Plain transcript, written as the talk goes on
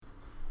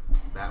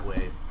that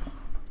way.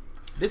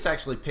 This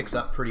actually picks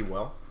up pretty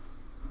well.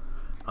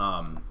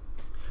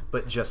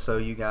 But just so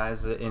you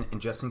guys,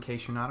 and just in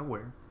case you're not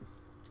aware,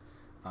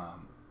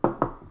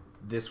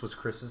 this was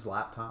Chris's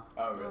laptop.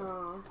 Oh,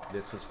 really?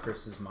 This was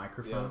Chris's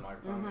microphone. Yeah, the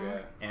microphone, yeah.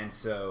 And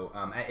so,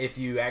 if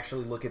you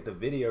actually look at the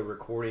video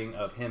recording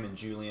of him and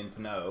Julian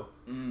Pinot,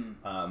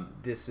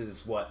 this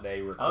is what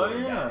they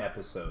recorded that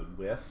episode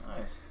with.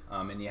 Nice.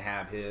 And you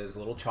have his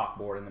little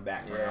chalkboard in the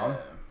background.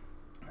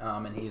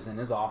 Yeah. And he's in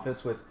his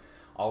office with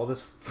all of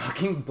his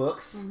fucking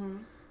books,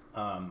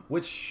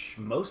 which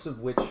most of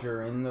which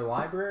are in the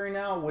library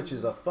now, which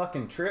is a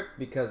fucking trip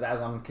because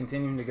as I'm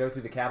continuing to go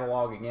through the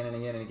catalog again and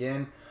again and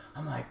again,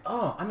 I'm like,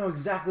 oh, I know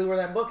exactly where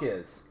that book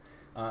is.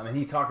 And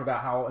he talked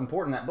about how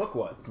important that book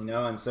was, you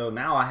know? And so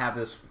now I have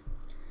this,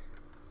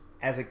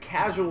 as a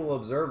casual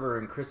observer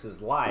in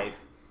Chris's life,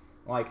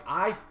 like,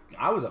 I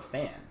was a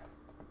fan,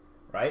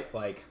 right?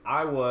 Like,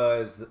 I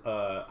was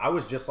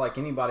just like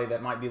anybody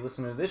that might be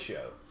listening to this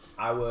show.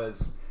 I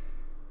was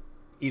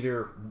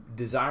either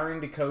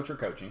desiring to coach or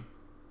coaching.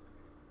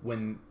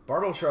 When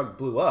Barbell Shrug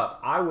blew up,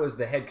 I was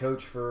the head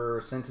coach for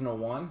Sentinel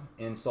One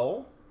in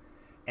Seoul.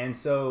 And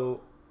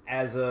so,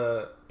 as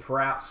a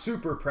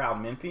super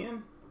proud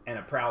Memphian and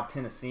a proud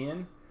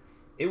Tennessean,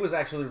 it was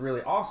actually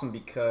really awesome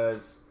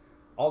because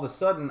all of a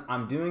sudden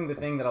I'm doing the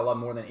thing that I love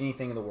more than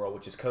anything in the world,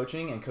 which is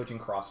coaching and coaching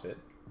CrossFit.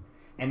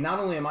 And not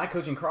only am I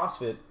coaching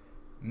CrossFit,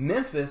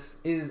 Memphis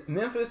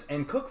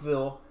and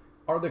Cookeville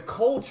are the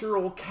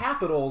cultural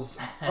capitals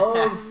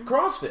of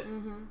CrossFit.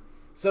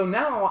 So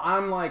now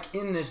I'm like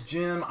in this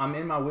gym, I'm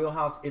in my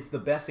wheelhouse. It's the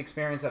best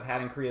experience I've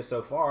had in Korea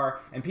so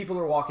far. And people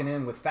are walking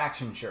in with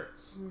faction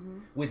shirts,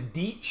 with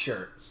DEET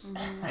shirts.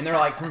 And they're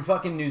like from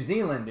fucking New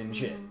Zealand and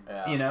shit,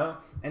 you know?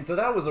 And so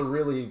that was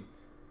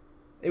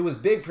it was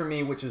big for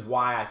me, which is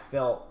why I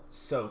felt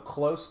so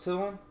close to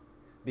them.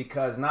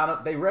 Because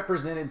they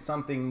represented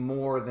something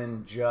more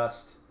than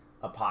just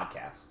a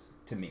podcast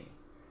to me.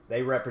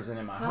 They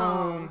represented my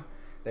home.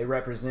 They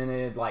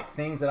represented like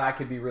things that I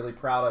could be really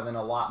proud of in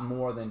a lot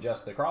more than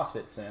just the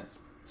CrossFit sense.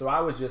 So I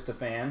was just a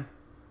fan.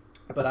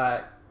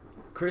 But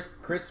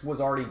Chris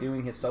was already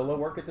doing his solo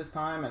work at this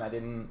time, and I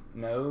didn't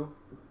know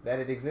that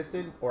it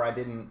existed, or I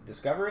didn't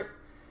discover it.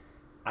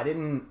 I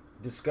didn't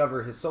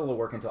discover his solo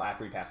work until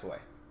after he passed away.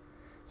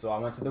 So I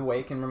went to the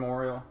wake and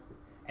memorial,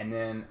 and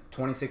then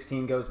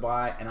 2016 goes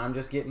by, and I'm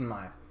just getting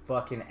my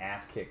fucking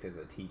ass kicked as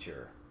a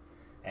teacher.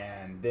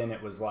 And then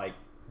it was like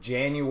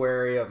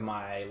January of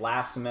my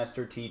last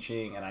semester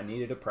teaching, and I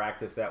needed a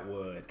practice that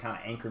would kind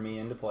of anchor me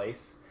into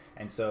place.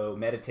 And so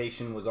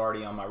meditation was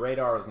already on my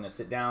radar. I was going to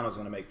sit down. I was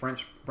going to make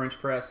French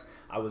press.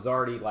 I was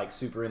already like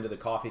super into the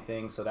coffee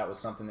thing, so that was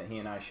something that he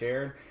and I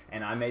shared.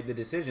 And I made the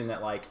decision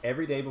that like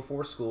every day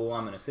before school,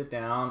 I'm going to sit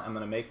down. I'm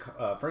going to make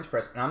French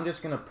press, and I'm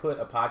just going to put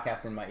a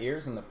podcast in my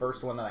ears. And the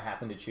first one that I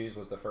happened to choose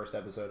was the first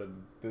episode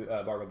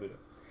of Barbell Buddha.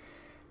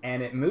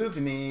 And it moved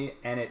me,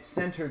 and it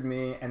centered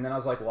me. And then I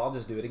was like, well, I'll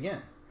just do it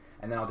again.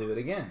 And then I'll do it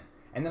again.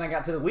 And then I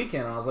got to the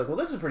weekend, and I was like, well,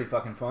 this is pretty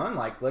fucking fun.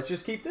 Like, let's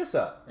just keep this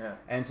up. Yeah.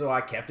 And so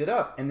I kept it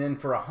up. And then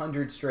for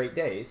 100 straight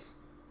days,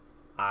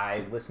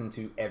 I listened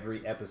to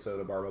every episode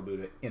of Barbell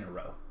Buddha in a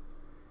row.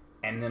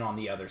 And then on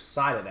the other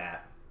side of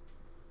that,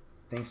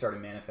 things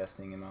started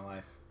manifesting in my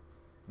life.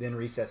 Then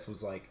Recess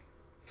was like,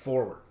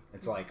 forward.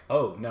 It's like,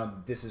 oh, no,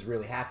 this is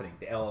really happening.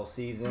 The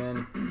LLC's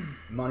in,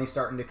 money's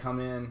starting to come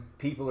in,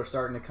 people are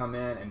starting to come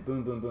in, and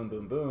boom, boom, boom,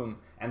 boom, boom.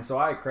 And so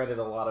I credit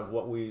a lot of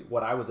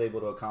what I was able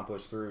to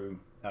accomplish through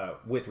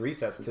with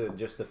Recess to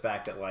just the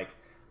fact that like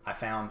I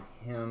found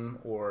him,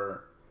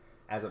 or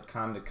as I've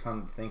come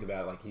to think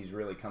about it, like he's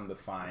really come to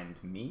find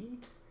me.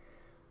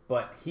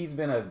 But he's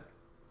been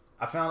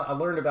I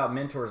learned about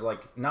mentors.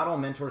 Like not all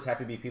mentors have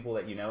to be people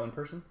that you know in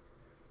person.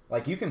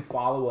 Like, you can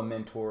follow a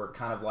mentor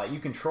kind of like, you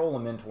control a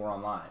mentor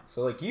online.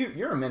 So, like,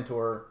 you're a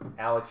mentor,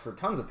 Alex, for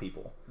tons of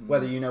people,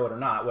 whether you know it or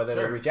not, whether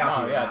they reach out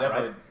to you or not,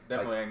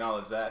 definitely like,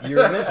 acknowledge that.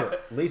 You're a mentor.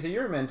 Lisa,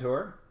 you're a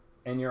mentor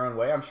in your own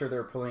way. I'm sure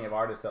there are plenty of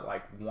artists that,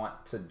 like,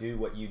 want to do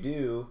what you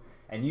do,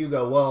 and you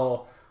go,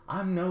 well,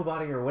 I'm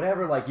nobody or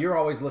whatever. Like, you're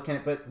always looking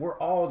at, but we're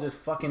all just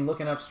fucking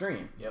looking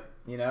upstream. Yep.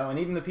 You know, and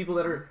even the people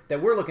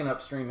that we're looking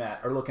upstream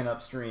at are looking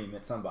upstream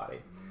at somebody.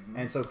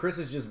 And so Chris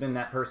has just been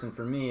that person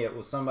for me. It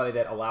was somebody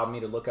that allowed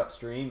me to look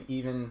upstream,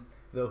 even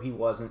though he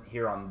wasn't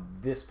here on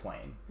this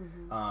plane.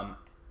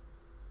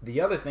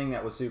 The other thing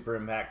that was super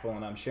impactful,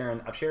 and I've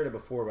shared it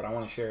before, but I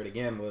want to share it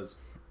again, was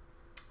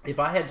if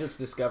I had just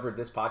discovered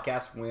this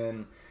podcast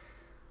when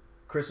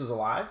Chris was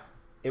alive,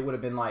 it would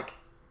have been like,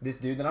 this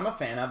dude that I'm a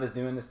fan of is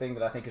doing this thing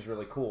that I think is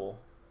really cool.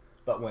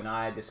 But when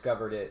I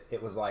discovered it,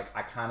 it was like,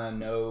 I kind of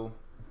know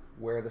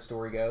where the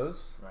story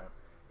goes. Right.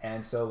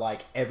 And so,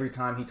 like, every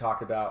time he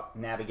talked about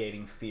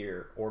navigating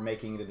fear or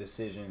making a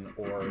decision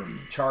or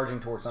charging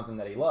towards something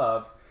that he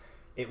loved,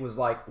 it was,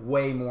 like,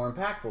 way more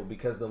impactful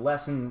because the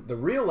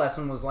real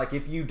lesson was, like,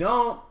 if you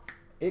don't,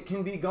 it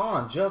can be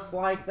gone just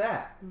like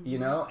that, you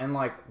know? And,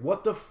 like,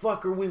 what the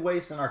fuck are we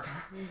wasting our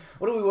time?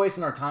 What are we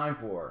wasting our time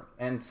for?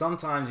 And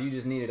sometimes you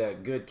just needed a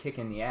good kick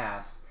in the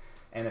ass.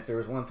 And if there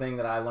was one thing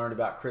that I learned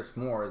about Chris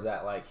Moore is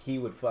that like he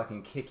would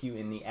fucking kick you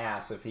in the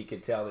ass if he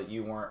could tell that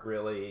you weren't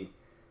really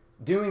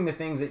doing the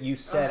things that you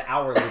said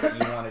hourly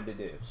that you wanted to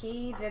do.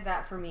 He did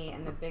that for me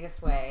in the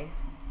biggest way.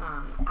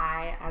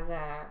 I've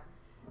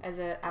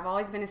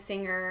always been a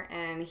singer,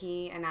 and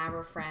he and I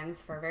were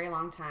friends for a very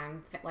long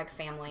time, like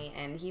family.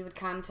 And he would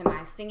come to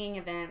my singing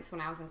events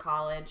when I was in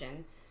college,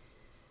 and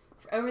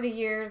over the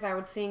years, I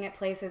would sing at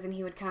places, and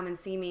he would come and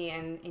see me,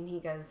 and he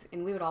goes,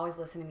 and we would always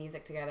listen to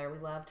music together. We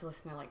loved to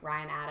listen to, like,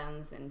 Ryan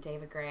Adams and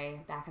David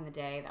Gray back in the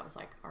day. That was,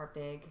 like, our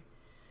big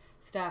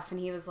stuff. And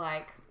he was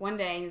like, one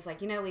day, he was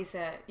like,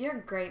 Lisa, you're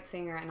a great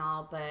singer and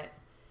all, but,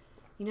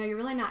 you're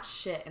really not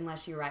shit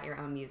unless you write your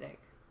own music.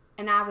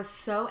 And I was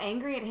so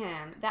angry at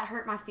him. That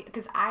hurt my feelings,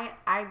 because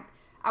I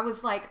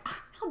was like,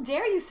 how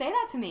dare you say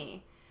that to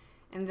me?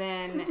 And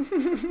then,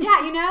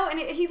 and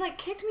he like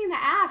kicked me in the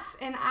ass,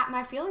 and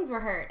my feelings were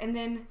hurt. And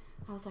then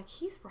I was like,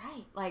 he's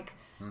right. Like,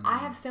 I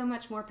have so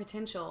much more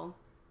potential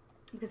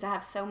because I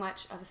have so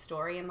much of a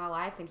story in my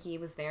life, and he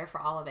was there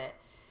for all of it.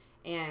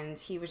 And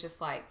he was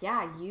just like,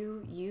 yeah,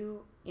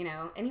 you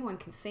anyone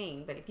can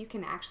sing, but if you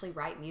can actually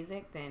write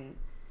music, then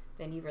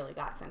you really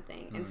got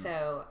something. And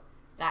so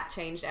that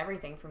changed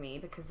everything for me,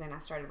 because then I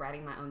started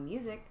writing my own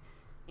music,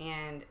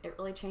 and it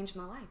really changed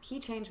my life. He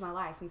changed my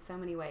life in so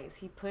many ways.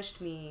 He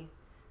pushed me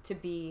to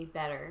be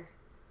better,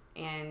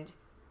 and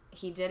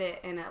he did it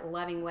in a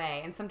loving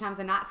way, and sometimes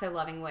a not so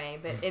loving way,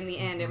 but in the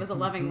end it was a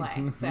loving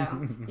way.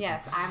 So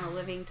yes, I'm a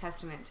living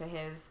testament to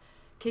his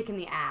kick in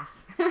the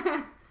ass.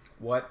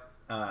 What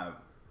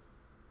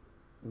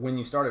when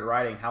you started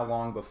writing, how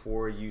long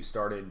before you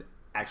started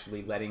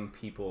actually letting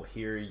people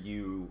hear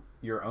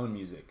your own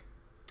music?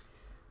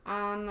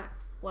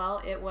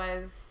 Well, it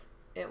was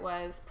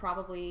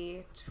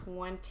probably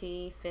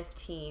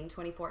 2014,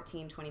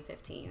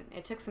 2015.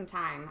 It took some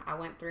time. I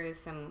went through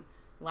some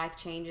life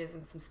changes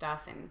and some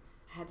stuff, and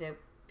had to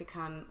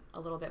become a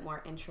little bit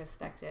more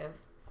introspective.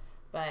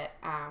 But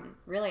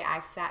really, I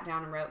sat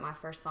down and wrote my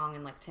first song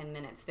in like 10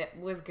 minutes that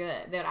was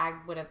good, that I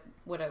would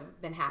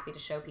have been happy to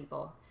show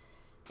people.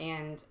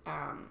 And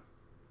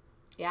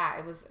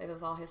it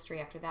was all history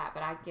after that.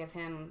 But I give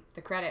him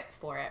the credit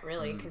for it,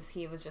 really, because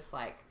he was just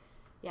like,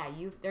 yeah,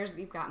 you've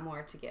got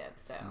more to give.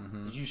 So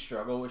Did you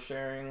struggle with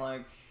sharing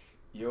like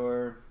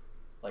your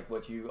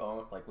what you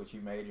own, like what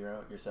you made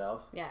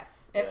yourself? Yes.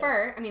 At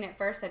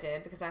first I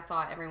did, because I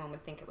thought everyone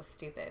would think it was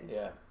stupid.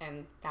 Yeah.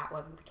 And that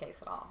wasn't the case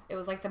at all. It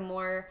was like the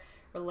more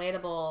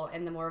relatable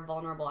and the more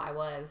vulnerable I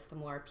was, the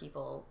more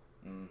people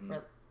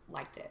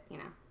liked it,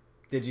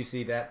 Did you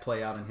see that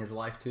play out in his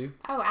life too?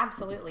 Oh,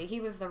 absolutely. He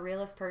was the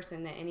realest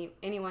person that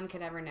anyone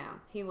could ever know.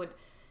 He would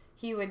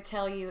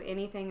tell you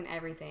anything and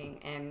everything,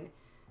 and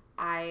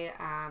I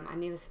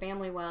knew his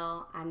family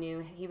well. I knew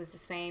he was the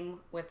same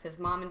with his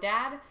mom and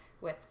dad,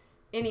 with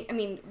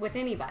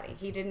anybody.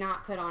 He did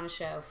not put on a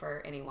show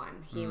for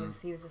anyone. He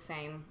was the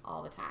same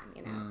all the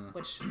time,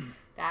 which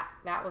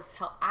that was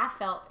I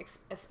felt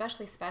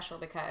especially special,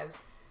 because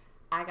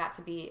I got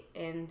to be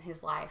in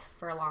his life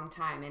for a long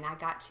time, and I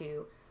got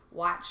to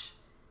watch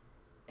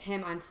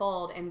him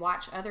unfold and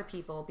watch other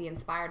people be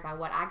inspired by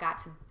what I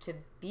got to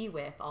be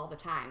with all the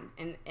time,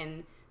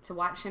 and to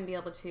watch him be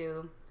able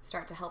to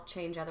start to help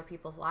change other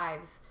people's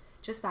lives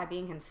just by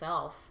being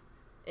himself.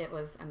 It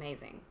was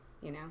amazing,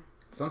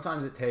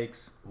 Sometimes it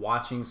takes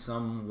watching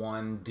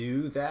someone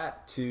do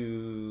that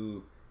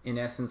to, in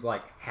essence,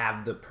 like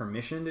have the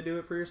permission to do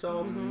it for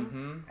yourself.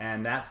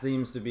 And that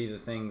seems to be the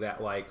thing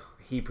that like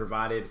he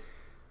provided.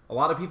 A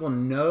lot of people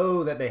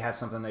know that they have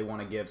something they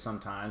want to give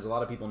sometimes. A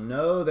lot of people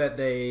know that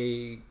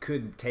they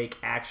could take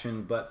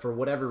action, but for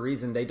whatever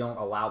reason, they don't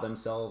allow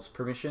themselves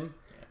permission.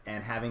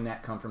 And having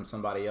that come from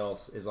somebody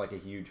else is like a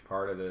huge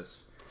part of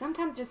this.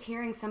 Sometimes just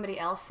hearing somebody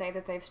else say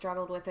that they've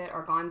struggled with it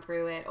or gone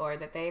through it, or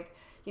that they've,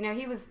 he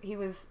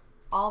was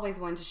always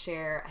one to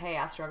share, hey,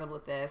 I struggled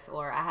with this,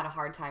 or I had a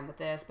hard time with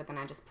this, but then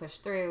I just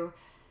pushed through.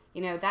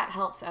 That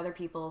helps other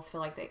people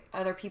feel like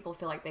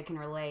they can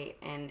relate,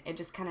 and it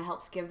just kind of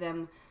helps give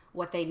them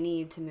what they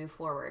need to move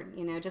forward,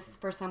 just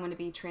for someone to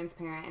be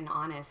transparent and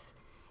honest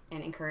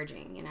and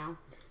encouraging,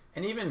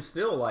 And even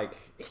still, like,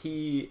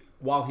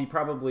 while he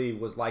probably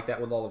was like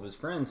that with all of his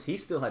friends, he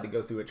still had to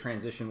go through a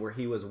transition where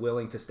he was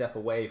willing to step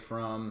away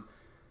from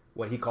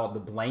what he called the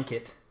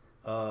blanket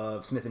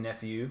of Smith &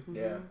 Nephew,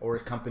 or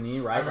his company,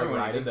 right? I remember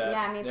when he did that.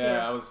 Yeah, me too.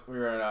 Yeah, we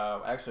were at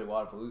actually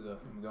Wadapalooza.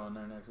 I'm going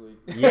there next week.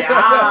 Yeah.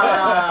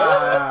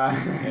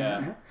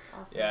 Yeah.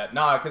 Awesome. Yeah.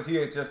 No, because he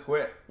had just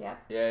quit.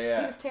 Yep. Yeah.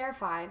 He was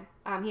terrified.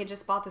 He had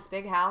just bought this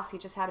big house. He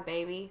just had a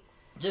baby.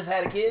 Just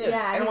had a kid.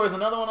 Yeah, and there was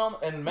another one on,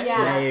 and maybe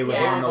it was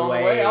on the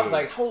way. I was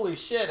like, holy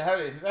shit,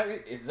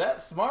 is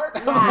that smart?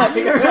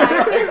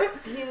 Yeah,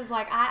 he was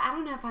like, I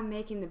don't know if I'm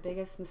making the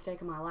biggest mistake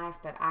of my life,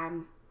 but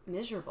I'm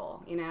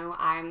miserable.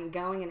 I'm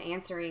going and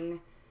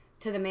answering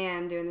to the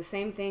man, doing the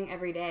same thing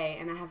every day,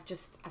 and I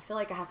feel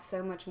like I have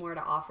so much more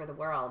to offer the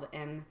world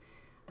and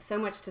so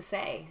much to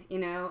say,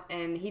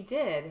 and he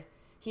did.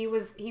 He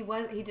was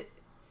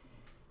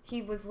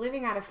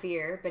living out of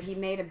fear, but he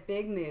made a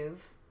big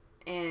move,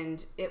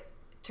 and it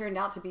turned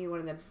out to be one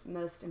of the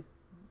most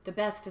the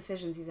best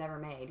decisions he's ever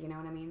made. You know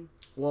what I mean?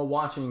 Well,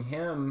 watching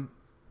him,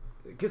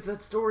 because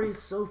that story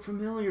is so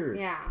familiar.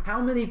 Yeah.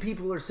 How many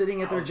people are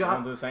sitting at their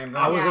job? Do the same thing.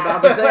 I was Yeah.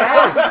 about to say,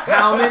 hey,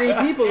 how many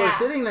people Yeah. are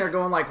sitting there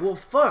going like, well,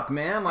 fuck,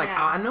 man. Like,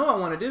 Yeah. I know I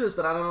want to do this,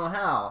 but I don't know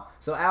how.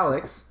 So,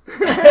 Alex,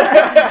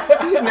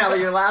 now that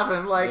you're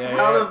laughing, like,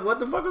 what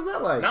the fuck was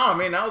that like? No, I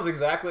mean, that was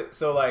exactly,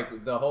 so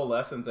like the whole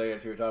lesson thing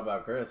that you were talking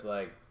about, Chris,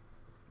 like,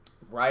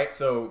 right?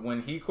 So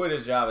when he quit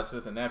his job at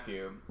Smith &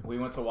 Nephew, we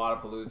went to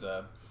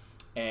Wadapalooza,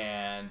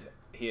 and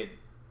he had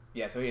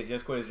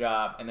just quit his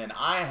job, and then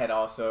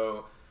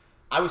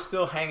I was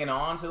still hanging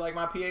on to like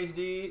my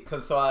PhD,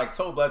 because so I like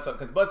told Bledsoe,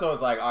 because Bledsoe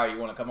was like, all right, you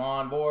want to come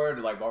on board,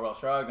 like Barbell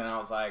Shrugged, and I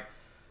was like,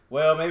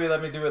 well, maybe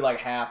let me do it like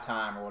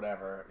half-time or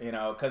whatever, you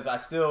know, because I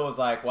still was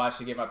like, well, I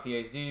should get my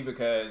PhD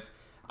because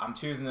I'm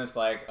choosing this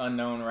like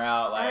unknown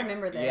route. Like, I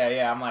remember this.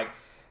 Yeah, I'm like,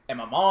 and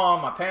my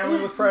mom, my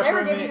family was pressuring They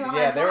were giving me. you a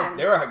hard time.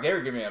 They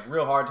were giving me a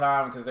real hard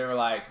time because they were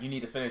like, you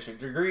need to finish your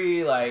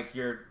degree, like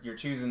you're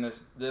choosing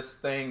this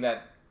thing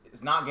that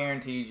is not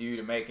guaranteed you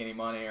to make any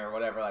money or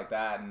whatever like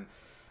that, and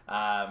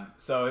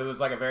so it was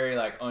like a very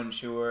like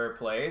unsure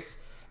place.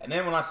 And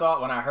then when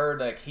I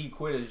heard like he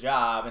quit his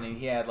job and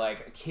he had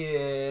like a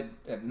kid,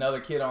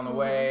 another kid on the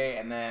way,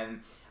 and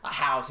then a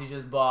house he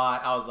just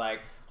bought, I was like,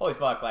 holy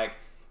fuck, like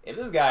if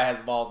this guy has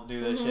the balls to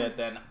do this shit,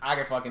 then I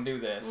can fucking do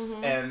this.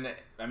 And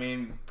I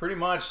mean, pretty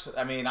much,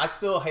 I mean, I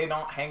still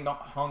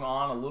hung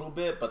on a little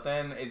bit, but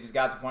then it just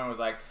got to the point where it was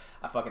like,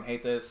 I fucking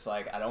hate this.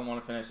 Like, I don't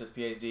want to finish this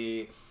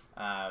PhD.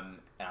 And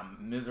I'm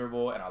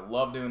miserable, and I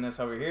love doing this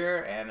over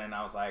here. And then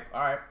I was like,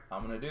 all right,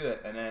 I'm going to do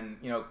it. And then,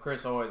 you know,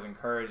 Chris always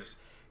encouraged.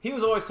 He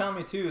was always telling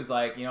me, too, is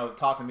like, you know,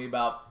 talking to me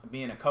about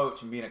being a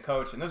coach.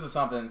 And this was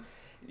something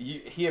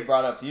he had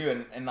brought up to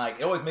you. And like,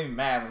 it always made me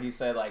mad when he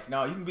said, like,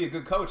 no, you can be a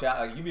good coach.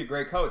 Like, you can be a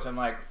great coach. I'm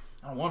like,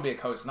 I don't want to be a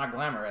coach. It's not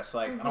glamorous.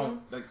 Like,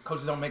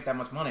 coaches don't make that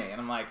much money.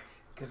 And I'm like,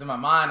 because in my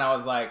mind, I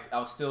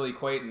was still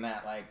equating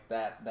that, like,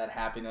 that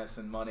happiness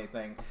and money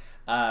thing.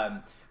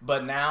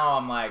 But now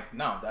I'm like,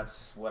 no,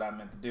 that's what I'm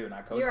meant to do, and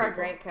I coach. You're people. a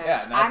great coach.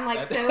 Yeah, I'm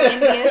like so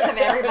envious of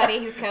everybody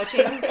who's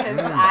coaching because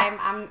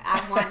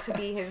I want to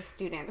be his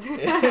student.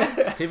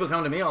 People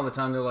come to me all the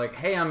time. They're like,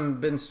 hey, I've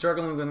been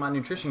struggling with my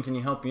nutrition. Can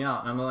you help me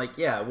out? And I'm like,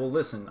 yeah, well,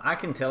 listen, I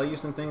can tell you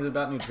some things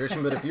about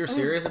nutrition, but if you're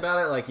serious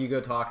about it, like, you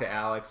go talk to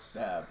Alex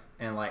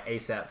and like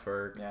ASAP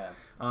Ferg.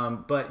 Yeah.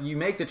 But you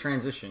make the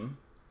transition,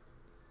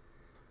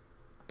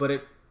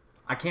 but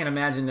I can't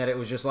imagine that it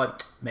was just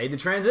like, made the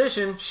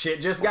transition, shit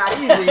just got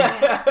easy.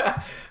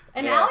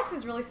 And Alex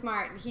is really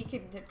smart. He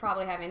could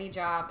probably have any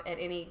job at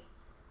any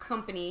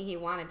company he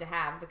wanted to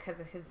have because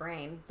of his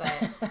brain,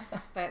 but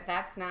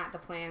that's not the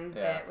plan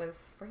that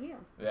was for you.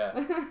 Yeah.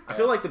 I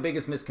feel like the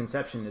biggest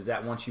misconception is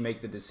that once you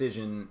make the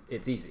decision,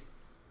 it's easy.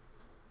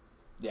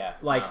 Yeah.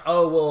 Like,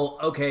 oh, well,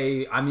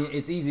 okay, I mean,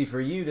 it's easy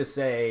for you to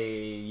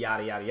say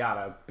yada, yada,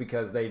 yada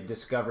because they've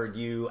discovered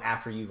you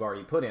after you've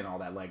already put in all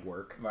that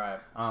legwork. Right.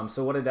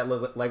 So what did that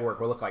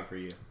legwork look like for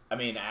you? I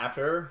mean, at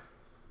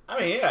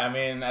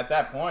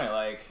that point,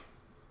 like,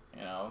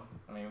 you know,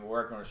 I mean,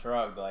 working with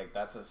Shrugged, like,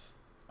 it's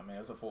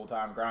a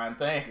full-time grind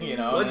thing, you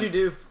know? What'd you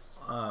do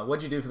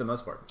for the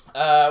most part?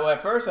 Well,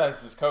 at first I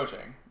was just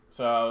coaching.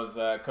 So I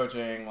was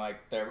coaching,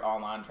 like, their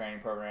online training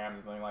programs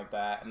and things like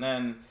that. And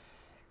then,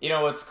 you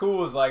know, what's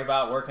cool is like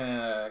about working in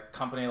a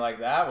company like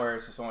that where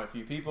it's just only a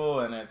few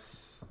people and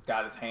it's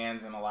got its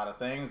hands in a lot of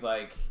things,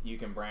 like you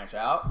can branch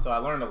out. So I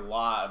learned a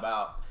lot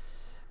about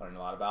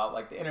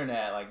like the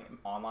internet, like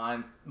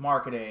online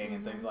marketing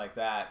and things like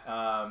that.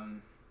 I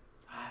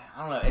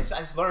don't know. I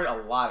just learned a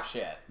lot of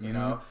shit, you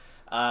know?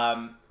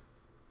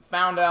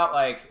 Found out,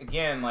 like,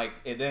 again, like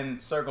it then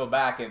circled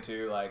back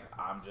into like,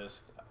 I'm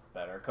just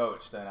better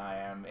coach than I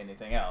am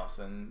anything else,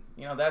 and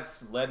you know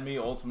that's led me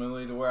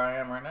ultimately to where I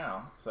am right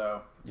now.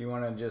 So you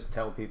want to just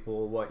tell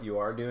people what you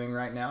are doing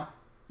right now?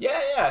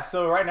 Yeah.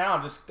 So right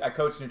now I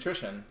coach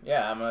nutrition.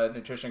 Yeah, I'm a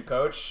nutrition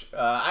coach.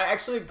 I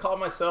actually call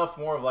myself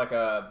more of like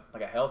a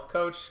health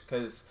coach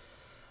because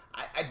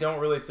I don't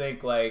really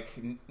think like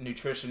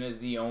nutrition is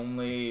the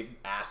only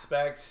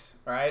aspect,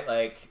 right?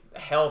 Like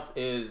health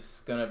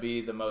is gonna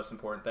be the most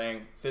important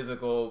thing.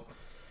 Physical.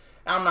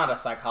 I'm not a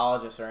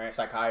psychiatrist or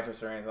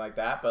anything like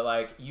that, but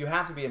like you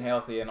have to be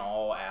healthy in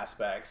all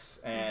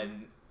aspects,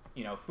 and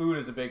you know, food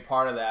is a big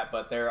part of that.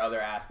 But there are other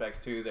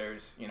aspects too.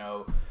 There's, you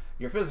know,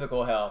 your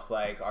physical health,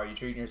 like are you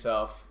treating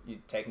yourself, you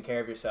taking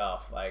care of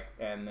yourself, like,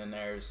 and then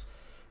there's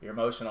your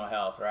emotional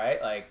health, right?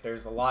 Like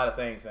there's a lot of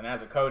things. And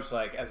as a coach,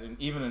 like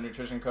even a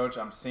nutrition coach,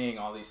 I'm seeing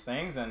all these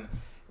things. And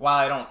while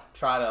I don't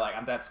try to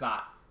like, that's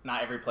not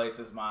every place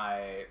is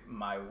my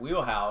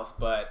wheelhouse,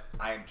 but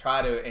I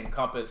try to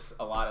encompass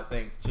a lot of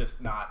things,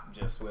 not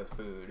just with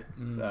food.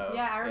 So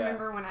yeah, I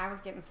remember when I was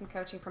getting some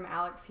coaching from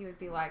Alex, he would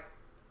be like,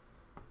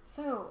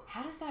 so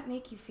how does that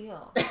make you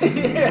feel?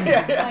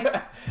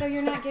 Like, so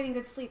you're not getting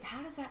good sleep.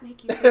 How does that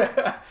make you feel?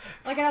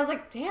 Like, and I was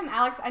like, damn,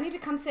 Alex, I need to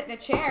come sit in a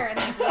chair and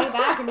like lay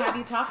back and have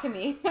you talk to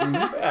me.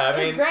 Yeah, I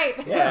mean, it's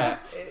great. Yeah,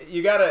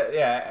 you gotta.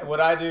 Yeah, what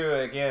I do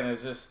again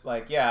is just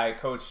like, I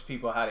coach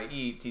people how to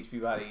eat, teach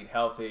people how to eat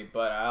healthy,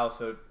 but I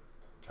also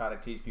try to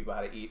teach people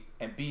how to eat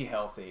and be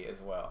healthy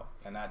as well.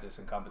 And that just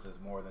encompasses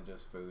more than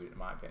just food, in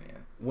my opinion.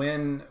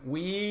 When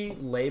we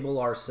label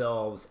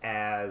ourselves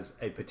as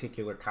a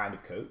particular kind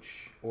of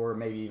coach, or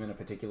maybe even a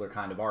particular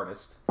kind of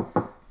artist,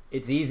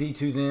 it's easy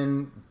to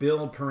then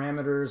build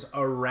parameters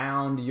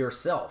around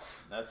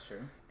yourself. That's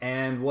true.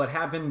 And what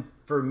happened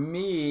for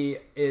me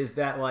is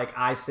that, like,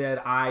 I said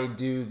I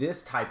do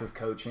this type of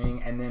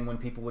coaching, and then when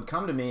people would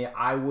come to me,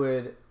 I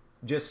would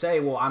just say,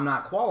 well, I'm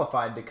not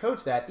qualified to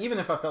coach that, even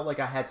if I felt like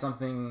I had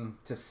something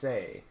to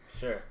say.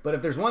 Sure. But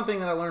if there's one thing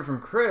that I learned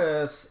from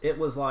Chris, it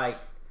was like,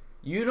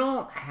 you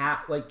don't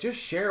have, like, just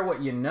share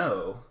what you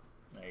know.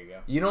 There you go.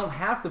 You don't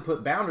have to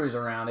put boundaries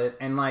around it.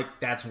 And,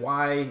 like, that's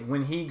why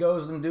when he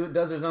goes and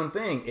does his own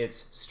thing,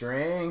 it's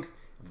strength,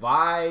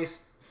 vice,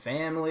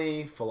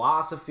 family,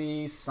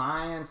 philosophy,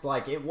 science.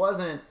 Like, it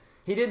wasn't,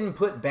 he didn't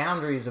put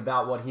boundaries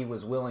about what he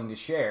was willing to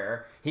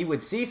share. He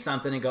would see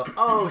something and go,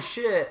 oh,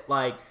 shit,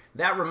 like,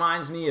 that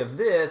reminds me of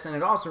this, and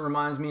it also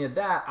reminds me of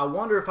that. I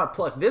wonder if I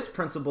pluck this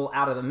principle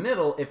out of the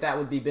middle, if that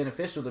would be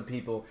beneficial to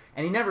people.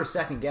 And he never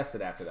second-guessed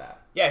it after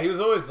that. Yeah, he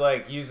was always,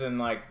 like, using,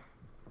 like,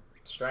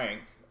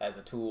 strength as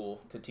a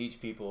tool to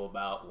teach people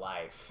about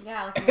life.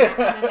 Yeah, like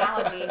an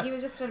analogy. He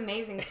was just an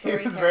amazing storyteller.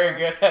 He was very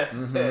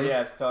good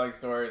at telling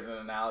stories and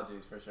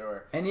analogies, for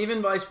sure. And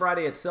even Vice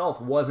Friday itself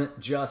wasn't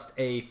just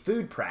a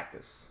food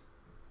practice.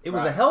 It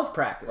was a Right. health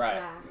practice. Right.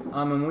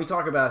 Yeah. And when we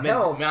talk about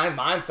health,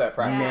 Mindset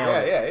practice.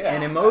 Yeah. Yeah.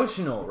 and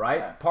emotional, right?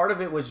 Yeah. Part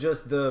of it was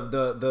just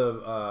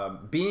the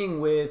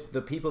being with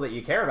the people that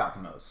you care about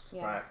the most.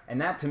 Yeah. Right.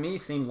 And that to me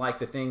seemed like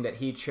the thing that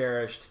he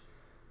cherished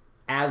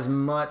as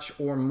much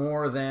or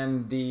more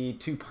than the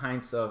 2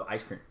 pints of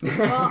ice cream.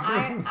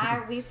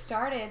 Well, we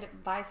started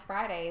Vice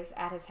Fridays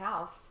at his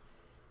house.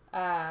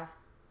 And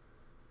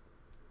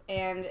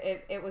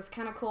it was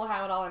kind of cool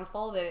how it all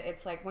unfolded.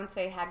 It's like once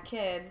they had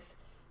kids,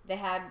 they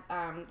had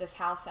this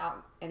house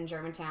out in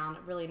Germantown,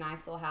 a really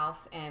nice little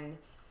house. And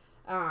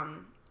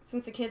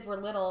since the kids were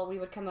little, we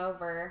would come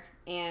over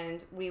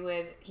and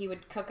he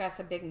would cook us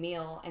a big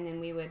meal, and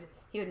then he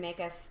would make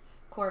us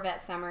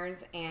Corvette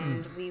Summers,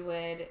 and we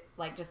would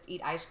like just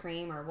eat ice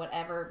cream or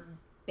whatever,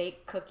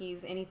 bake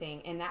cookies,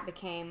 anything. And that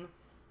became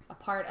a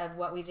part of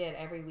what we did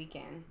every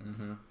weekend.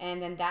 Mm-hmm.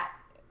 And then that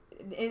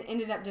it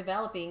ended up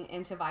developing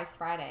into Vice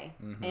Friday.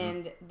 Mm-hmm.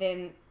 And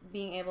then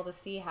being able to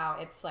see how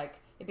it's like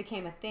it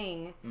became a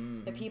thing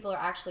that people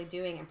are actually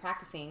doing and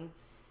practicing.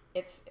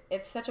 It's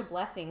such a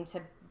blessing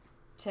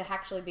to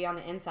actually be on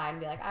the inside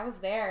and be like, I was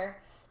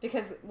there,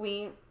 because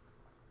we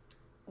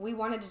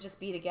wanted to just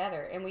be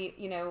together. And we,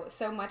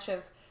 so much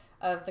of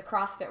the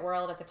CrossFit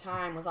world at the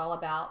time was all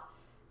about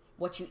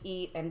what you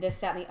eat and this,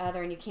 that, and the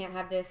other, and you can't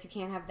have this, you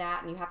can't have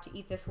that, and you have to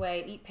eat this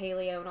way, eat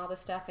paleo and all this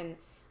stuff. And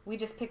we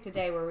just picked a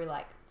day where we're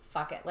like,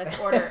 fuck it, let's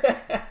order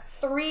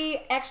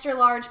 3 extra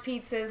large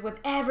pizzas with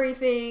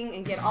everything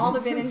and get all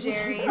the Ben and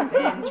Jerry's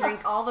and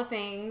drink all the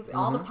things,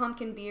 all the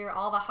pumpkin beer,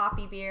 all the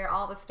hoppy beer,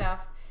 all the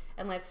stuff,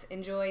 and let's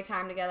enjoy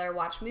time together,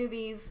 watch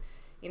movies.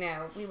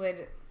 We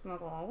would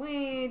smoke a little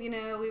weed,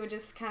 we would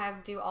just kind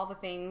of do all the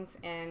things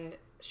and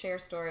share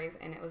stories,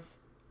 and it was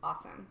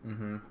awesome.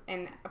 Mm-hmm.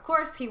 And of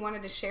course, he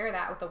wanted to share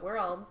that with the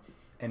world,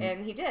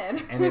 and he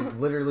did. And it's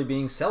literally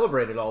being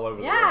celebrated all over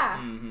the world.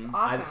 Yeah, it's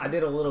awesome. I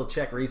did a little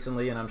check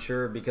recently, and I'm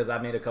sure because I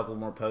made a couple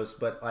more posts,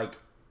 but like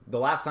the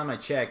last time I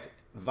checked,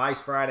 Vice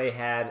Friday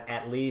had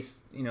at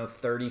least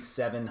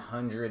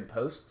 3,700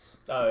 posts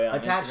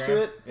attached Instagram. to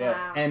it. Yeah.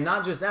 Wow. And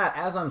not just that,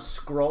 as I'm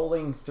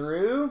scrolling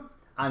through,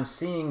 I'm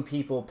seeing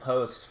people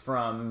post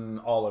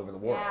from all over the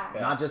world. Yeah.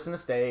 Not just in the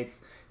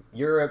States,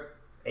 Europe,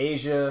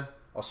 Asia,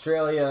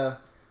 Australia.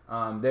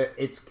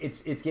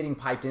 It's getting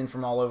piped in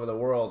from all over the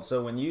world.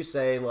 So when you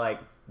say like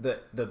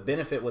the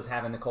benefit was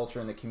having the culture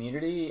in the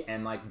community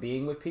and like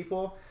being with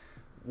people,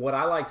 what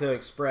I like to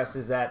express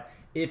is that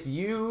if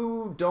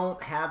you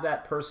don't have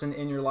that person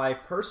in your life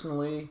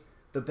personally,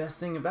 the best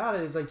thing about it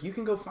is like you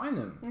can go find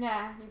them.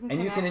 Yeah,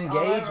 And you can connect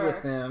all engage over.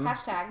 with them.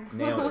 Hashtag.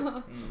 Nailed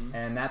it.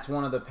 And that's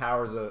one of the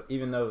powers of,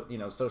 even though,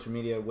 social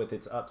media with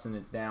its ups and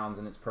its downs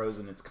and its pros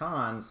and its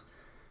cons,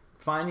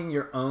 finding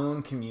your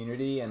own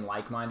community and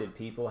like-minded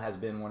people has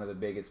been one of the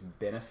biggest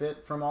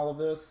benefit from all of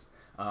this.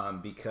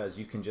 Because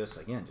you can just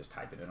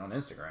type it in on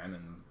Instagram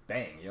and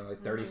bang,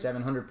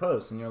 3,700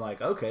 posts, and you're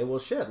like, okay, well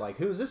shit, like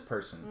who's this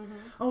person?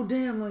 Oh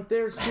damn, like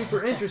they're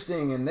super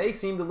interesting, and they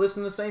seem to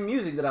listen to the same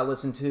music that I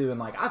listen to, and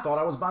like I thought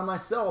I was by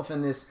myself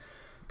in this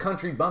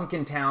country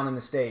bumpkin town in the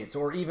States,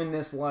 or even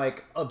this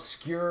like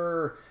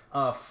obscure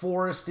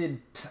forested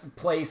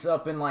place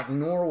up in like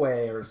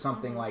Norway or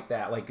something like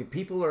that. Like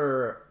people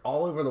are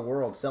all over the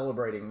world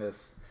celebrating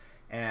this,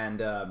 and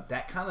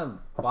that kind of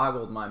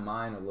boggled my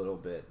mind a little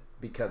bit.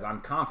 Because I'm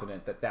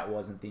confident that that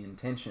wasn't the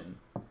intention.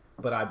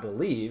 But I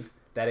believe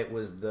that it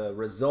was the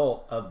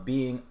result of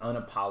being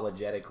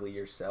unapologetically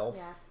yourself.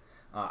 Yes.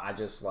 I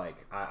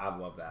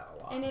love that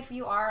a lot. And if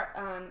you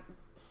are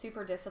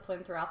super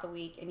disciplined throughout the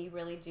week and you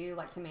really do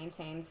like to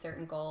maintain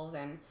certain goals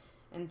and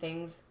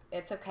things,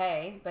 it's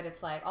okay. But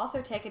it's like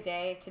also take a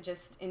day to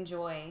just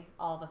enjoy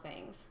all the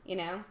things,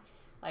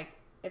 Like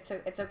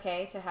it's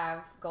okay to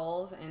have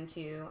goals and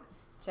to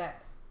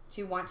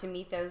want to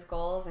meet those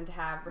goals and to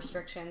have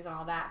restrictions and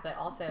all that, but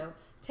also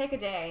take a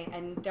day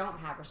and don't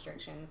have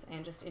restrictions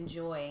and just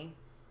enjoy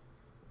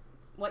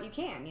what you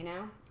can,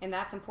 and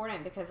that's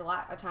important because a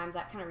lot of times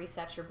that kind of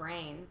resets your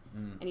brain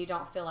and you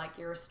don't feel like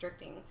you're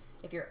restricting.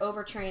 If you're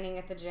overtraining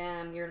at the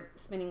gym, you're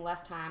spending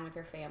less time with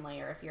your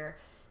family, or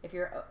if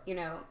you're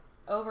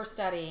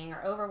overstudying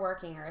or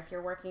overworking, or if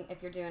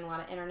you're doing a lot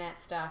of internet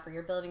stuff, or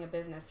you're building a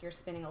business, you're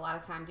spending a lot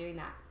of time doing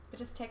that. But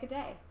just take a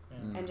day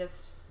and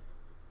just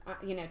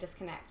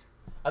disconnect.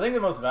 I think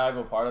the most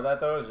valuable part of that,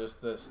 though, is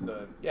just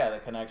the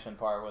connection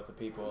part with the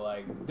people.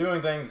 Like,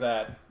 doing things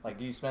that, like,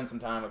 do you spend some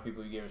time with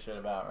people you give a shit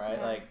about, right?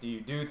 Yeah. Like, do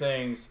you do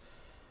things,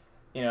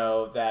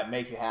 that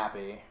make you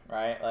happy,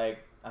 right? Like,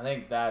 I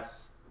think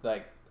that's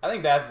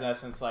in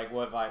essence, like,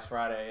 what Vice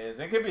Friday is.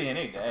 It could be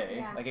any day.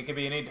 Yeah. Like, it could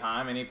be any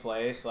time, any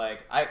place. Like,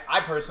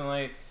 I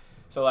personally,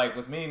 so, like,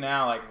 with me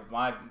now, like, with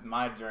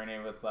my journey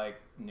with, like,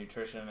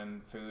 nutrition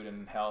and food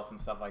and health and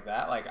stuff like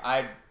that, like,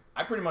 I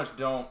pretty much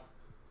don't,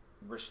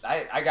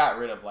 I got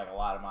rid of, like, a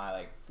lot of my,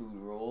 like, food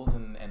rules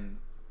and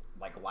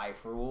like,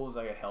 life rules,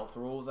 like, health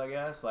rules, I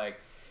guess. Like,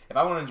 if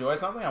I want to enjoy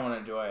something, I want to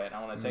enjoy it.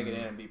 I want to take it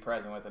in and be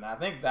present with it. And I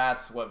think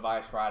that's what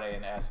Vice Friday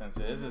in essence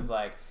is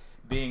like,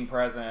 being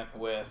present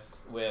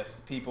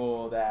with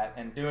people that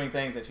and doing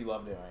things that you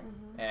love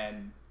doing,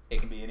 and it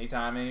can be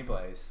anytime, any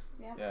place.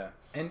 Yeah.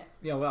 And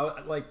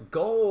like,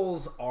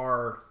 goals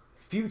are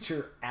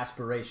future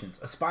aspirations,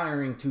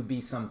 aspiring to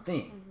be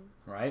something,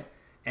 right?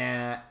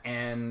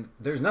 And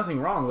there's nothing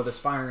wrong with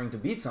aspiring to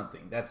be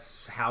something.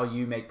 That's how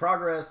you make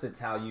progress. It's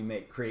how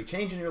you create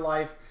change in your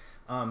life.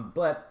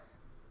 But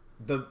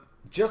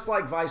just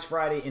like Vice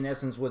Friday, in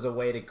essence, was a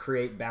way to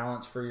create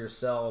balance for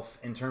yourself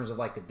in terms of,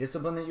 like, the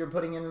discipline that you're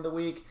putting into the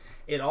week,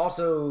 it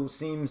also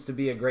seems to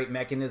be a great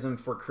mechanism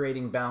for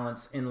creating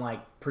balance in, like,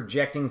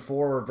 projecting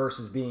forward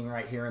versus being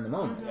right here in the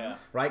moment. Yeah.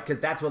 Right?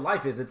 Because that's what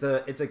life is. It's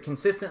a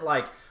consistent,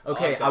 like,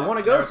 okay, I want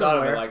to go somewhere.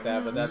 Thought of it like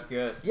that, but that's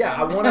good. Yeah,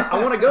 I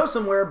want to go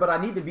somewhere, but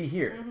I need to be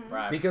here.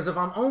 Right. Because if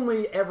I'm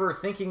only ever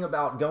thinking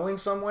about going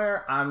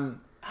somewhere,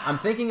 I'm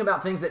thinking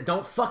about things that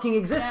don't fucking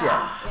exist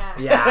yet.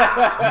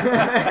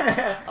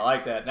 Yeah. I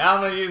like that. Now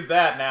I'm going to use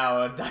that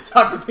now and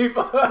talk to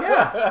people.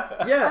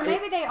 Yeah. Or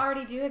maybe they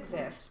already do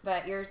exist,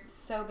 but you're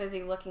so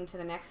busy looking to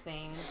the next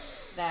thing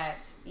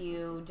that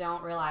you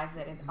don't realize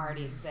that it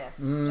already exists.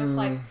 Just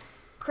like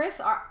Chris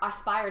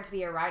aspired to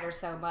be a writer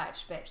so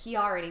much, but he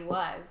already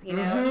was. He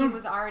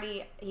was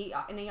already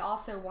and he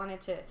also wanted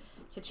to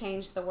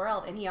change the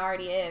world, and he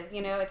already is.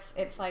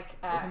 It's like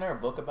Isn't there a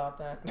book about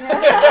that?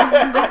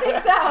 I think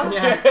so.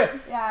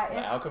 Yeah.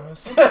 The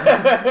Alchemist.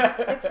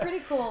 It's pretty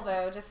cool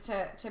though, just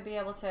to be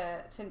able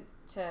to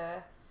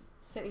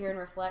sit here and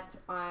reflect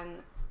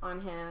on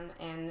him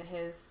and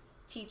his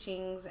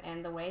teachings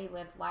and the way he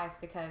lived life,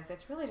 because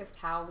it's really just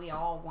how we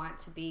all want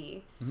to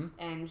be,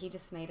 and he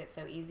just made it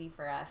so easy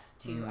for us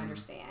to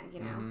understand,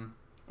 and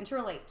to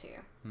relate to.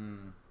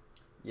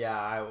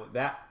 Yeah,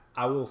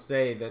 I will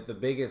say that the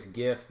biggest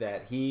gift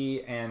that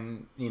he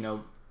and,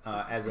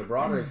 as a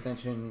broader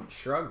extension,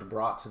 Shrugged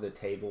brought to the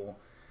table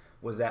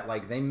was that,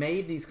 like, they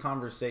made these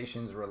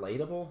conversations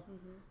relatable.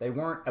 They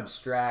weren't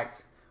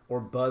abstract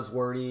or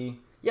buzzwordy.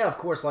 Yeah, of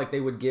course, like, they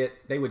would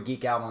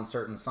geek out on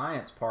certain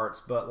science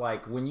parts, but,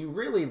 like, when you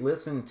really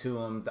listen to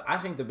them, I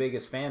think the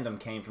biggest fandom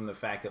came from the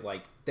fact that,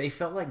 like, they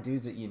felt like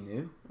dudes that you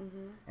knew,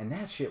 and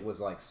that shit was,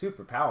 like,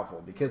 super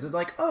powerful, because it's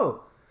like,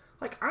 oh,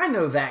 like, I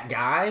know that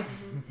guy,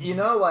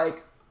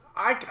 like,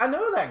 I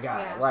know that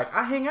guy. Yeah. Like,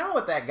 I hang out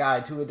with that guy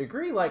to a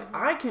degree. Like,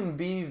 I can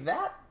be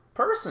that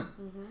person.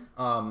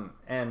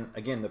 And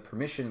again, the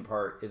permission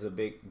part is a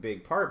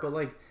big part. But,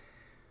 like,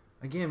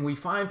 again, we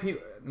find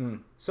people.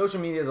 Social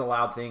media has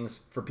allowed things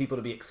for people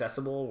to be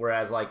accessible.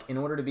 Whereas, like, in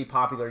order to be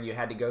popular, you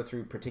had to go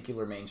through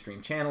particular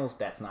mainstream channels.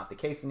 That's not the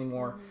case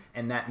anymore.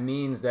 And that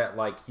means that,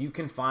 like, you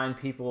can find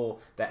people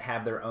that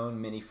have their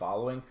own mini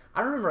following.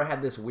 I remember I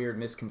had this weird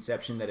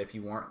misconception that if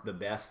you weren't the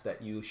best,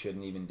 that you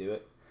shouldn't even do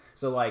it.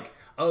 So, like,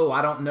 oh,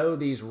 I don't know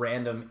these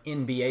random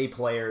NBA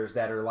players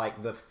that are,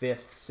 like, the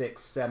 5th, 6th,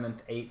 7th,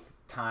 8th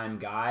time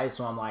guys.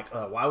 So I'm like,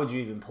 oh, why would you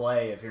even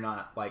play if you're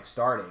not, like,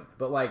 starting?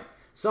 But, like,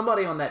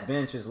 somebody on that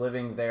bench is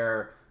living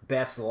their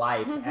best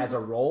life as a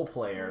role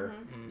player,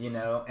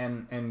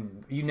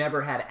 and you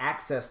never had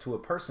access to a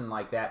person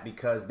like that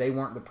because they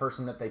weren't the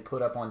person that they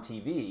put up on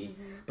TV.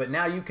 But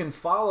now you can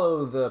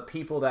follow the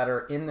people that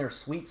are in their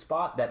sweet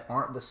spot that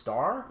aren't the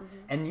star,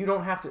 and you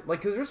don't have to,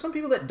 like, because there's some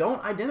people that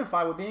don't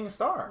identify with being a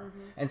star.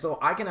 And so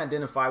I can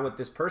identify with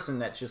this person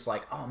that's just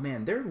like, oh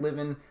man, they're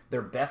living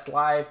their best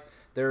life.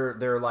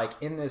 They're like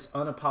in this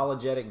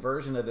unapologetic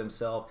version of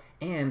themselves,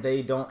 and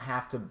they don't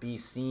have to be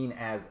seen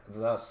as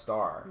the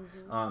star.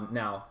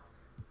 Now,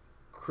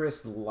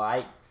 Chris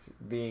liked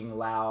being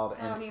loud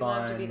and fun. He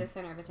loved to be the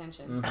center of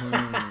attention.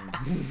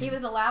 He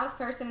was the loudest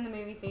person in the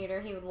movie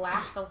theater. He would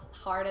laugh the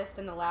hardest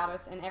and the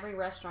loudest in every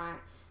restaurant.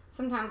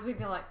 Sometimes we'd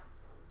be like,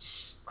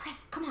 shh,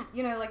 Chris, come on.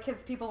 Like,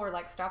 because people were,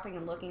 like, stopping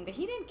and looking. But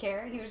he didn't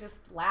care. He was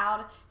just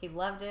loud. He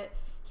loved it.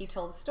 He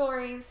told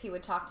stories. He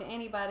would talk to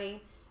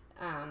anybody.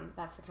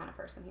 that's the kind of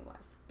person he was.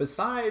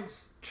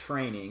 Besides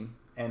training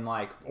and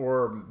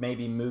or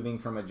maybe moving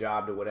from a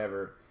job to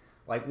whatever,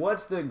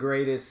 what's the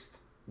greatest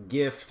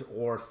gift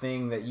or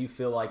thing that you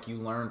feel like you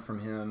learned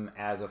from him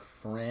as a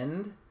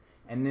friend?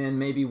 And then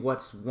maybe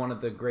what's one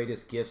of the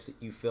greatest gifts that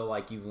you feel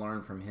like you've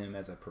learned from him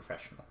as a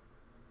professional?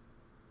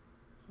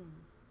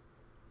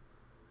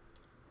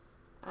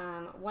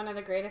 One of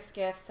the greatest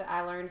gifts that I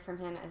learned from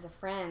him as a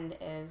friend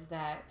is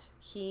that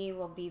he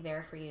will be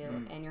there for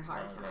you in your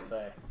hard times.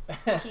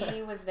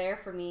 He was there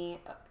for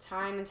me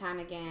time and time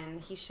again.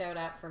 He showed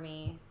up for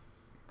me,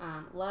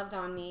 loved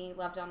on me,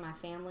 loved on my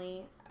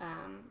family,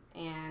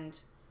 and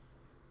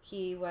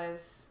he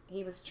was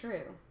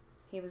true.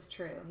 He was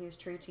true. He was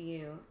true to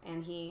you,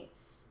 and he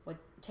would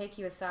take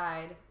you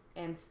aside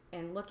and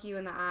look you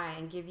in the eye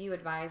and give you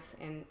advice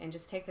and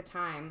just take the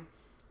time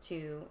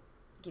to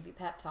give you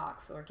pep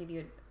talks or give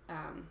you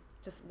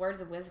just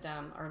words of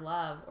wisdom or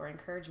love or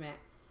encouragement.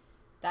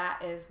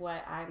 That is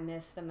what I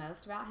miss the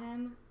most about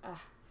him.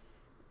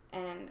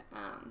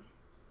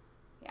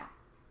 Yeah.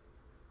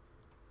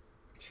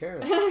 Share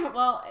it.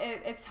 Well,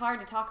 it's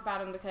hard to talk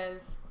about him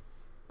because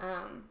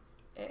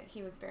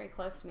he was very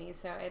close to me.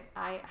 So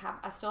I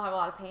still have a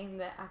lot of pain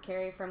that I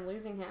carry from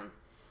losing him.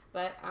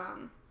 But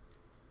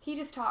he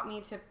just taught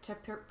me to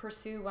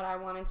pursue what I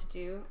wanted to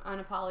do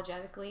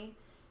unapologetically.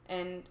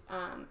 And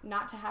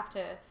not to have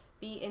to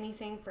be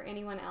anything for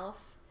anyone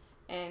else,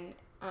 and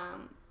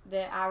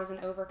that I was an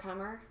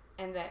overcomer,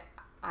 and that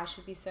I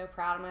should be so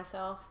proud of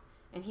myself.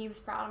 And he was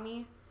proud of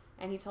me,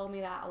 and he told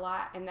me that a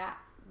lot, and that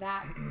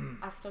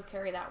I still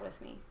carry that with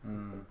me.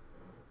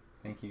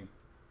 Thank you.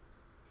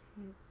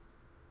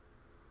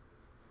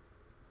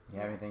 You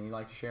have anything you'd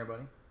like to share,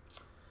 buddy?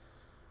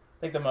 I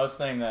think the most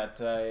thing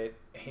that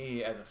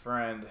he, as a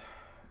friend,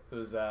 it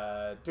was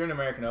during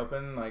American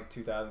Open,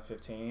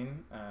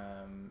 2015,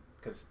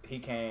 because he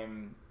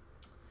came.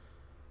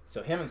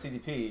 So him and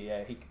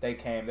CDP, they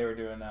came. They were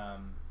doing the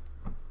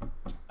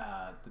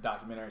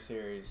documentary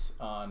series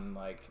on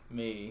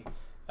me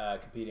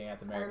competing at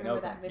the American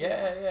Open. That video.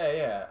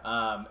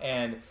 Yeah.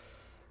 And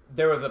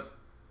there was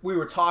we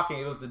were talking.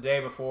 It was the day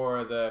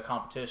before the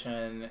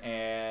competition,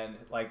 and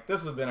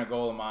this has been a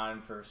goal of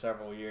mine for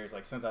several years.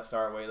 Since I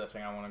started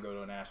weightlifting, I want to go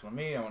to a national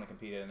meet. I want to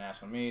compete at a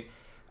national meet.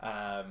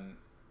 I'm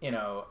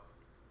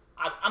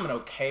an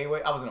okay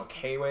I was an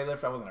okay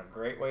weightlifter. I wasn't a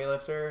great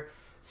weightlifter.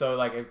 So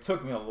it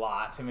took me a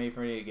lot for me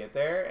to get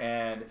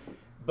there.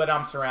 But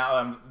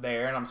I'm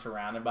there and I'm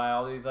surrounded by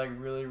all these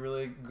really,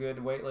 really good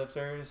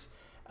weightlifters.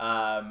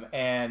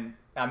 And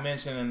I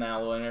mentioned in that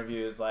little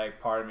interview is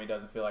part of me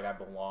doesn't feel like I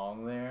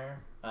belong there.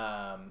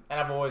 And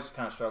I've always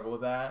kind of struggled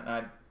with that.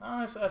 And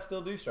I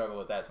still do struggle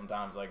with that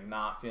sometimes,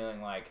 not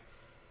feeling like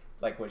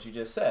what you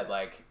just said,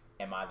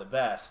 am I the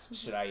best?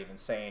 Should I even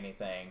say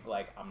anything?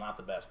 I'm not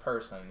the best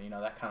person,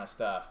 that kind of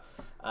stuff.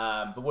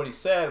 But what he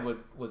said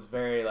was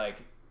very,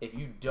 if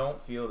you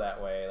don't feel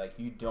that way,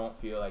 you don't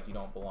feel like you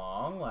don't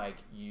belong,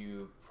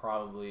 you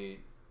probably,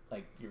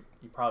 you're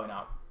probably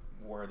not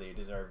worthy,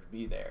 deserve to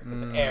be there,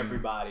 because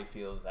everybody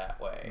feels that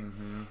way.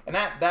 Mm-hmm. And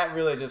that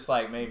really just,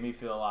 made me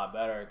feel a lot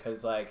better,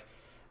 because,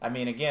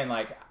 again,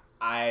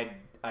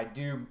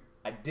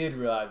 I did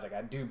realize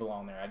I do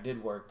belong there. I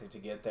did work to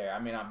get there. I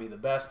may not be the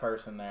best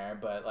person there,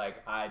 but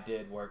I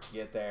did work to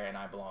get there, and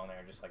I belong there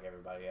just like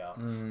everybody else.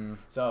 Mm-hmm.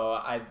 So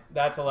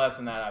that's a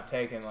lesson that I've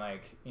taken,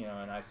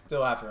 and I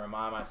still have to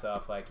remind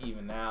myself,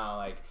 even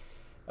now,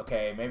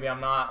 okay, maybe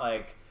I'm not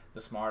the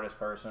smartest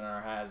person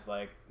or has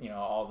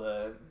all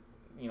the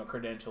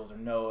credentials or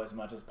know as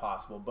much as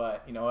possible,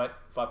 but you know what?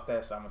 Fuck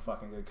this. I'm a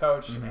fucking good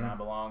coach, and I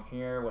belong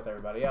here with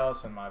everybody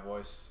else, and my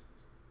voice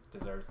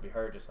deserves to be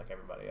heard just like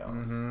everybody else.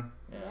 Mm-hmm.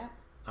 Yeah.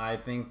 I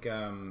think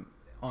on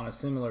a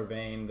similar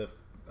vein,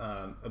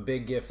 a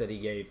big gift that he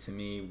gave to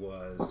me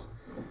was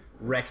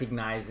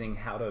recognizing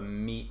how to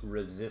meet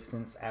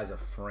resistance as a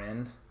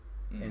friend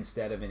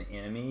instead of an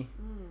enemy.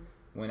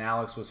 When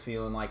Alex was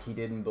feeling like he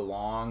didn't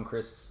belong,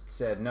 Chris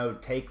said, no,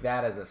 take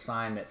that as a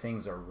sign that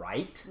things are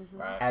right.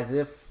 Right. As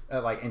if,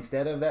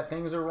 instead of that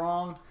things are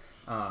wrong.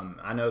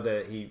 I know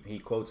that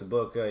he quotes a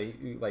book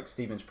like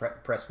Stevens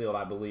Pressfield,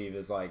 I believe,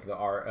 is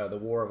the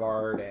War of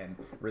Art and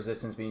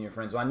resistance being your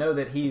friend. So I know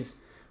that he's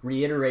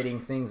reiterating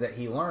things that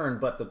he learned,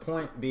 but the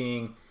point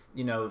being,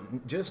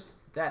 just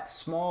that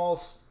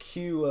small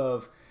cue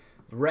of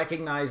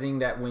recognizing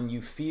that when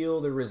you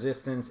feel the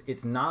resistance,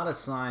 it's not a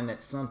sign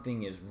that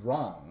something is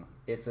wrong.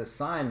 It's a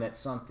sign that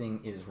something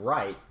is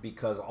right,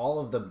 because all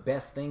of the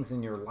best things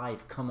in your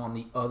life come on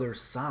the other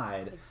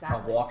side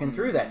of walking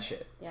through that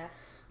shit. Yes.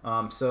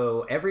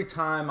 So every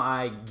time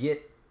I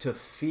get to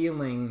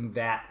feeling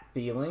that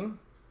feeling,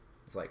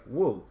 it's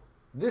whoa,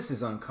 this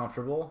is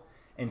uncomfortable.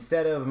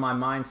 Instead of my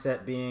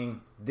mindset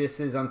being, this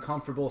is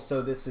uncomfortable,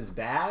 so this is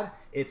bad,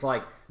 it's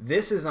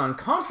this is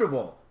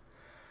uncomfortable.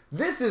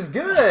 This is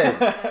good.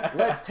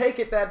 Let's take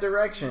it that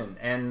direction.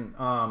 And,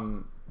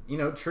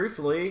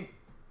 truthfully,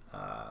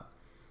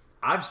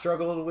 I've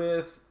struggled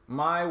with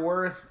my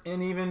worth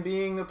in even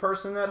being the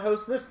person that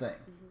hosts this thing.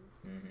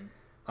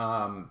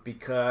 Mm-hmm.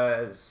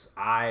 Because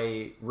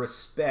I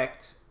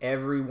respect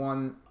every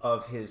one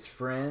of his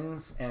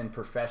friends and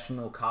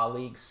professional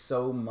colleagues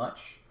so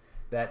much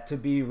that, to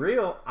be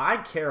real, I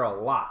care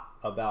a lot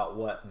about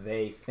what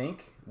they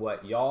think,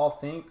 what y'all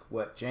think,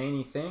 what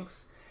Janie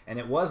thinks. And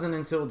it wasn't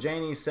until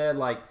Janie said,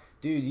 like,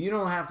 dude, you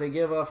don't have to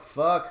give a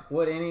fuck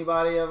what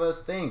anybody of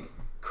us think.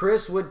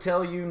 Chris would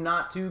tell you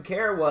not to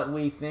care what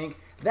we think.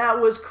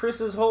 That was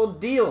Chris's whole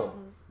deal.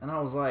 And I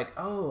was like,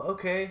 oh,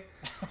 okay.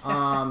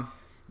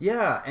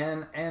 Yeah,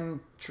 and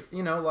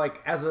you know,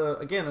 like, as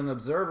an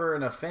observer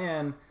and a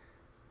fan,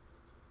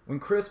 when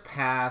Chris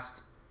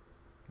passed,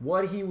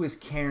 what he was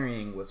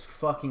carrying was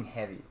fucking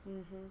heavy.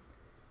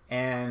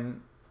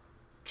 And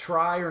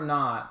try or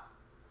not,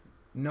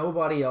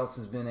 nobody else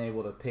has been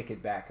able to pick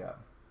it back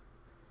up.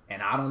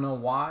 And I don't know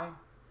why,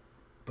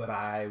 but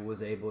I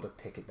was able to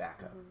pick it back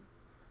up.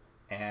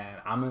 And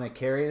I'm going to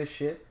carry this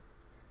shit,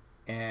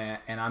 and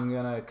I'm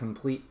going to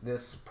complete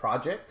this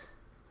project.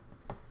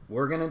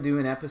 We're going to do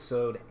an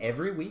episode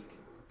every week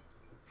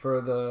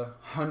for the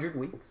 100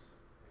 weeks.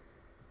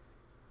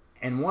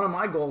 And one of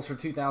my goals for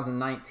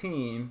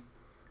 2019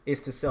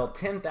 is to sell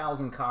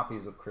 10,000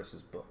 copies of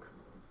Chris's book.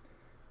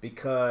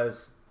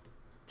 Because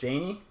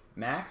Janie,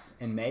 Max,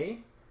 and May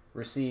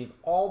receive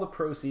all the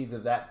proceeds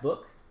of that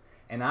book.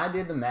 And I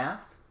did the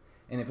math.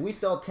 And if we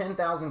sell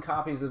 10,000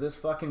 copies of this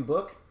fucking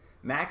book,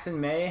 Max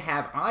and May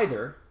have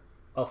either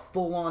a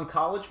full-on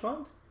college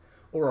fund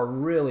or a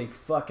really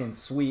fucking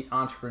sweet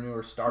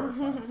entrepreneur starter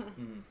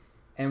fund.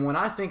 And when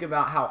I think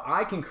about how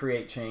I can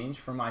create change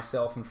for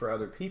myself and for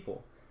other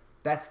people,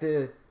 that's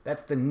the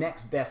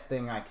next best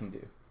thing I can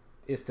do,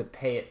 is to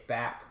pay it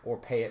back or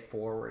pay it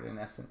forward, in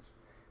essence.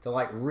 To,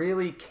 like,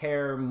 really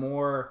care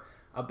more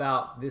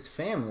about this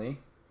family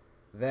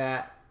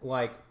that,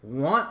 like,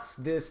 wants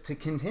this to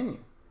continue.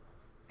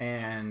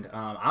 And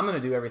I'm going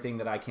to do everything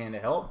that I can to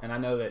help. And I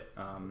know that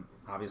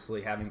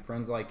obviously having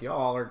friends like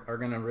y'all are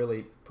going to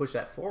really push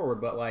that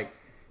forward. But, like,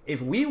 if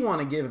we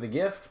want to give the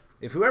gift,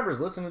 if whoever's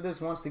listening to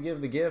this wants to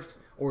give the gift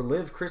or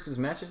live Chris's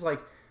message,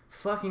 like,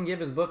 fucking give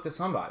his book to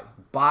somebody.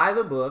 Buy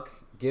the book,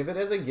 give it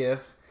as a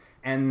gift,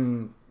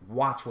 and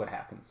watch what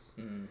happens.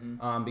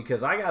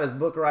 Because I got his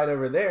book right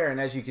over there, and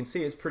as you can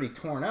see, it's pretty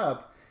torn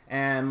up.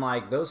 And,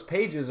 like, those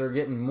pages are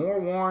getting more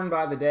worn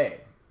by the day.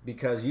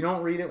 Because you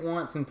don't read it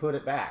once and put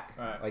it back.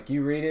 Right. Like,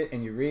 you read it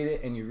and you read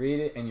it and you read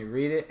it and you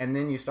read it, and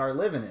then you start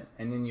living it.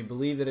 And then you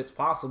believe that it's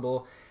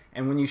possible.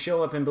 And when you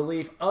show up in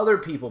belief, other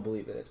people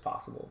believe that it's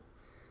possible.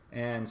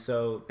 And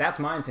so that's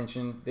my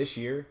intention this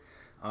year.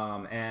 You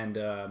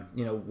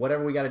know,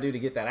 whatever we got to do to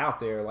get that out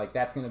there, like,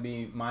 that's going to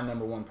be my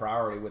number one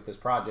priority with this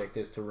project,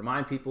 is to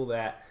remind people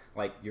that,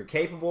 like, you're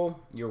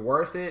capable, you're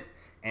worth it,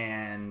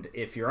 and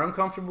if you're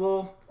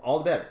uncomfortable, all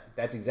the better.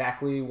 That's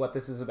exactly what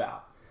this is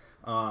about.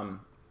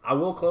 I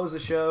will close the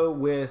show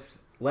with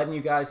letting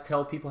you guys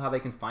tell people how they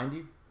can find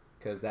you,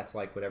 because that's,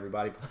 like, what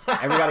everybody does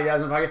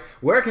in the podcast.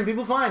 Where can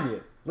people find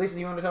you? Lisa,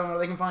 do you want to tell them where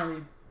they can find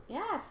you?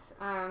 Yes,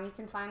 you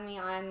can find me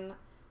on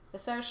the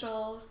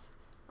socials.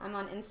 I'm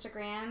on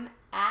Instagram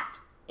at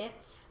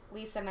It's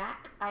Lisa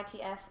Mac,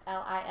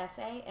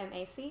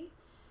 ITSLISAMAC.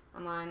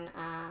 I'm on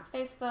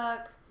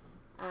Facebook.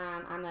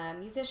 I'm a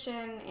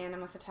musician and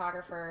I'm a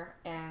photographer,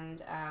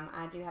 and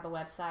I do have a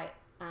website,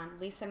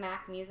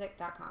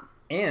 lisamacmusic.com.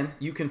 And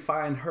you can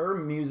find her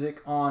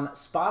music on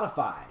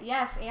Spotify.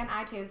 Yes, and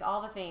iTunes,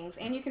 all the things.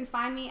 And you can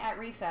find me at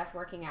recess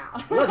working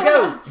out. Let's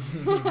go!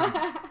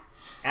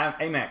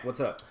 Hey, Mac,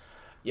 what's up?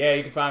 Yeah,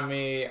 you can find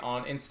me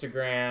on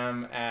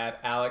Instagram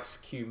at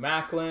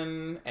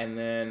AlexQMacklin, and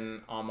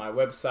then on my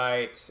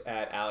website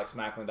at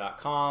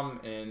alexmacklin.com.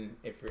 And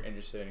if you're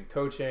interested in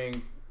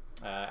coaching,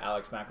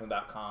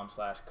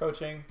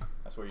 alexmacklin.com/coaching.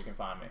 That's where you can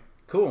find me.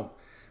 Cool.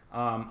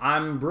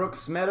 I'm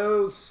Brooks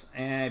Meadows,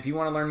 and if you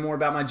want to learn more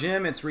about my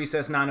gym, it's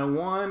Recess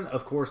 901.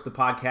 Of course, the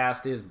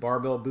podcast is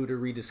Barbell Buddha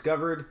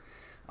Rediscovered.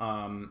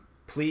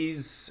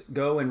 Please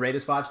go and rate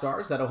us 5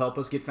 stars. That'll help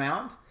us get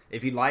found.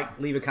 If you'd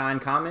like, leave a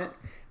kind comment.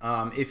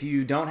 If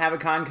you don't have a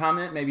kind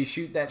comment, maybe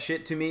shoot that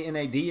shit to me in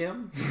a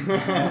DM.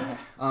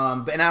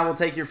 And I will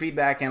take your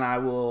feedback, and I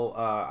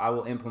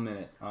will implement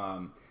it.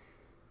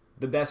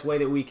 The best way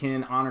that we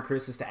can honor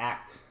Chris is to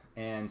act.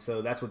 And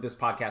so that's what this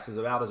podcast is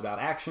about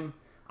action.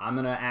 I'm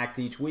going to act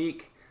each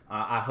week.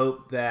 I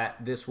hope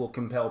that this will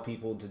compel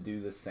people to do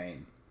the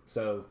same.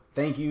 So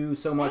thank you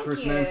so much for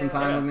spending some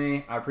time with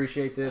me. I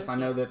appreciate this. I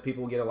know that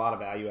people get a lot of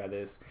value out of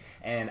this.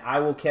 And I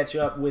will catch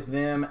up with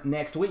them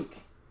next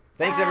week.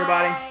 Thanks,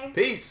 everybody.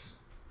 Peace.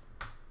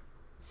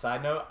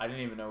 Side note, I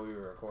didn't even know we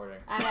were recording.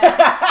 I know.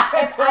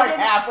 It's like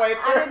halfway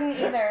through. I didn't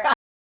either.